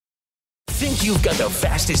Think you've got the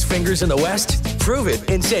fastest fingers in the West? Prove it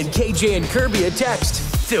and send KJ and Kirby a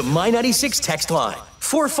text to My 96 text line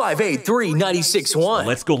 458-3961.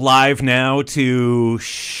 Let's go live now to,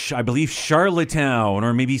 I believe, Charlottetown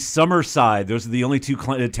or maybe Summerside. Those are the only two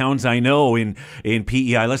towns I know in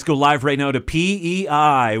PEI. Let's go live right now to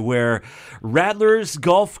PEI, where Rattlers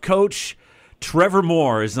golf coach Trevor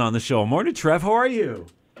Moore is on the show. Morning, Trev. How are you?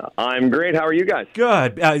 I'm great. How are you guys?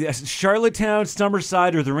 Good. Charlottetown,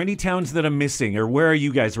 Summerside, are there any towns that I'm missing, or where are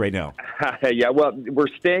you guys right now? Yeah, well, we're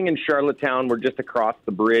staying in Charlottetown. We're just across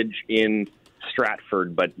the bridge in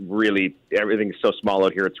Stratford, but really everything's so small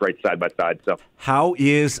out here. It's right side by side. So, how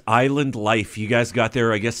is island life? You guys got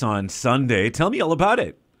there, I guess, on Sunday. Tell me all about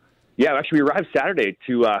it. Yeah, actually, we arrived Saturday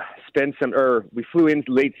to spend some, we flew in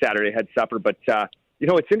late Saturday, had supper, but,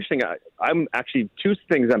 it's interesting. I'm actually, two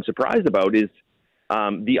things I'm surprised about is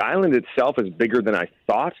the island itself is bigger than I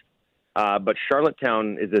thought, but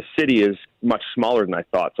Charlottetown as a city is much smaller than I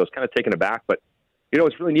thought, so I was kind of taken aback. But,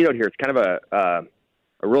 it's really neat out here. It's kind of a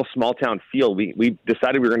real small town feel. We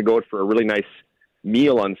decided we were going to go out for a really nice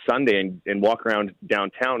meal on Sunday and walk around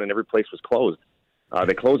downtown, and every place was closed.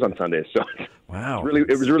 They close on Sundays, so wow,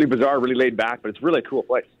 it was really bizarre, really laid back, but it's really a cool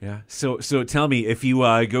place. Yeah. So tell me, if you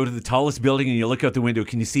go to the tallest building and you look out the window,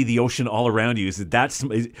 can you see the ocean all around you? Is it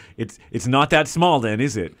it's not that small then,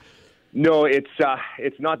 is it? No, it's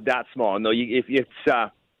not that small. No,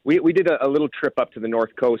 we did a little trip up to the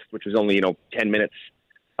North Coast, which was only 10 minutes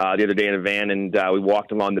the other day in a van, and we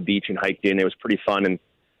walked along the beach and hiked in. It was pretty fun, and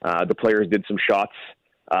the players did some shots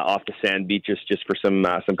off the sand beaches just for some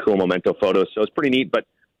cool memento photos. So it's pretty neat. But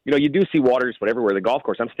you do see waters, but everywhere. The golf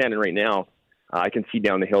course I'm standing right now, I can see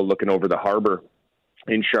down the hill looking over the harbor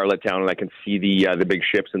in Charlottetown, and I can see the big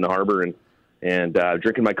ships in the harbor and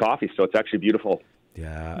drinking my coffee. So it's actually beautiful.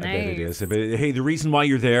 Yeah, nice. I bet it is. But hey, the reason why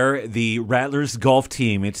you're there, the Rattlers golf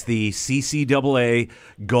team, it's the CCAA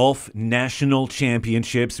Golf National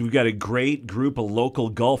Championships. We've got a great group of local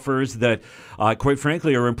golfers that, quite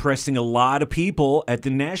frankly, are impressing a lot of people at the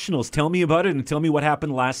Nationals. Tell me about it and tell me what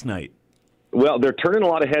happened last night. Well, they're turning a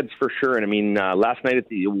lot of heads for sure. And I mean, last night at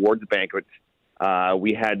the awards banquet,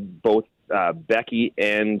 we had both Becky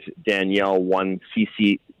and Danielle won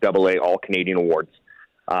CCAA All-Canadian Awards.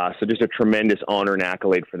 So just a tremendous honor and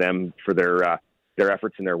accolade for them for their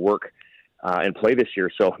efforts and their work and play this year.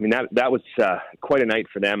 So, I mean, that was quite a night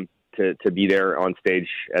for them to be there on stage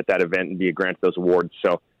at that event and be granted those awards.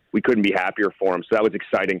 So we couldn't be happier for them. So that was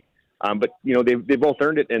exciting. But, they both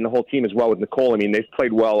earned it, and the whole team as well with Nicole. I mean, they've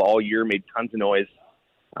played well all year, made tons of noise.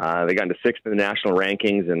 They got into 6th in the national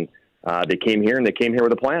rankings, and they came here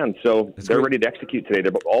with a plan. So they're ready to execute today.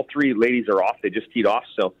 All three ladies are off. They just teed off.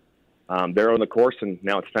 So they're on the course, and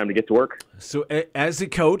now it's time to get to work. So, as a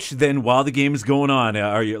coach, then while the game is going on,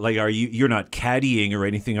 you're not caddying or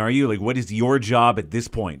anything, are you? Like, what is your job at this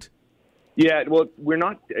point? Yeah, well, we're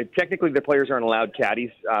not technically. The players aren't allowed caddies.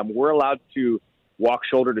 We're allowed to walk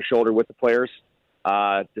shoulder to shoulder with the players,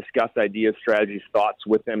 discuss ideas, strategies, thoughts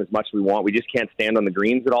with them as much as we want. We just can't stand on the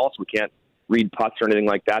greens at all, so we can't read putts or anything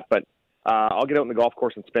like that. But I'll get out on the golf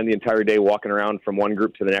course and spend the entire day walking around from one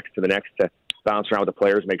group to the next to bounce around with the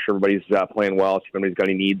players, make sure everybody's playing well, see if anybody's got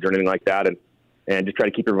any needs or anything like that, and just try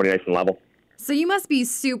to keep everybody nice and level. So you must be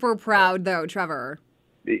super proud, though, Trevor.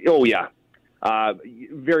 Oh, yeah.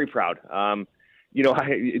 Very proud.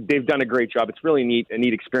 They've done a great job. It's really a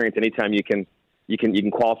neat experience anytime you can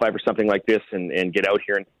qualify for something like this and get out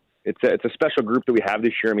here. And it's a special group that we have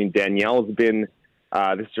this year. I mean, Danielle's been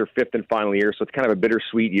this is her 5th and final year, so it's kind of a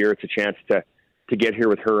bittersweet year. It's a chance to get here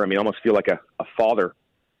with her. I mean, I almost feel like a father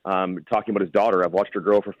talking about his daughter. I've watched her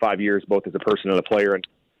grow for 5 years, both as a person and a player, and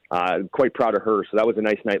quite proud of her. So that was a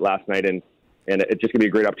nice night last night, and it's just going to be a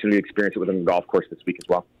great opportunity to experience it within the golf course this week as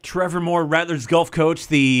well. Trevor Moore, Rattlers golf coach.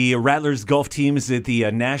 The Rattlers golf team is at the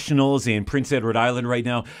Nationals in Prince Edward Island right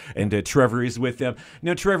now, and Trevor is with them.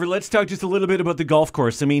 Now, Trevor, let's talk just a little bit about the golf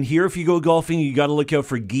course. I mean, here, if you go golfing, you got to look out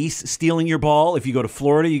for geese stealing your ball. If you go to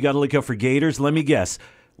Florida, you got to look out for gators. Let me guess,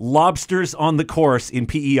 lobsters on the course in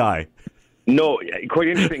PEI. No, quite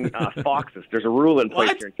interesting. Foxes. There's a rule in place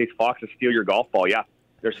here in case foxes steal your golf ball. Yeah,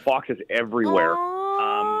 there's foxes everywhere.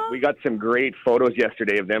 We got some great photos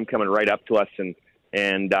yesterday of them coming right up to us and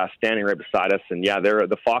standing right beside us. And yeah,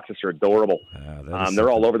 the foxes are adorable. They're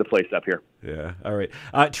all over the place up here. Yeah. All right.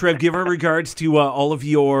 Trev, give our regards to all of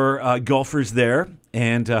your golfers there,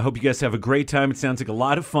 and hope you guys have a great time. It sounds like a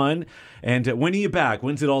lot of fun. And when are you back?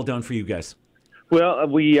 When's it all done for you guys? Well,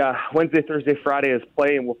 we Wednesday, Thursday, Friday is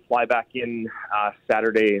play, and we'll fly back in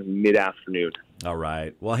Saturday mid-afternoon. All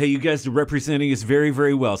right. Well, hey, you guys are representing us very,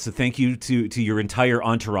 very well, so thank you to your entire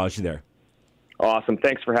entourage there. Awesome.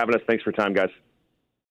 Thanks for having us. Thanks for your time, guys.